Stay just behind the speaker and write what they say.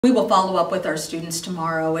We will follow up with our students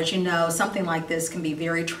tomorrow. As you know, something like this can be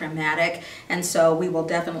very traumatic, and so we will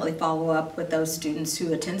definitely follow up with those students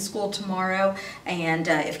who attend school tomorrow, and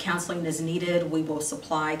if counseling is needed, we will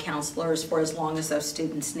supply counselors for as long as those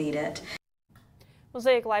students need it.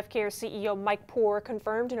 Mosaic Life Care CEO Mike Poore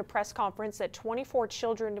confirmed in a press conference that 24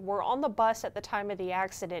 children were on the bus at the time of the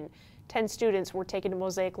accident. 10 students were taken to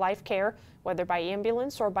Mosaic Life Care, whether by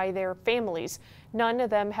ambulance or by their families. None of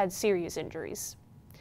them had serious injuries.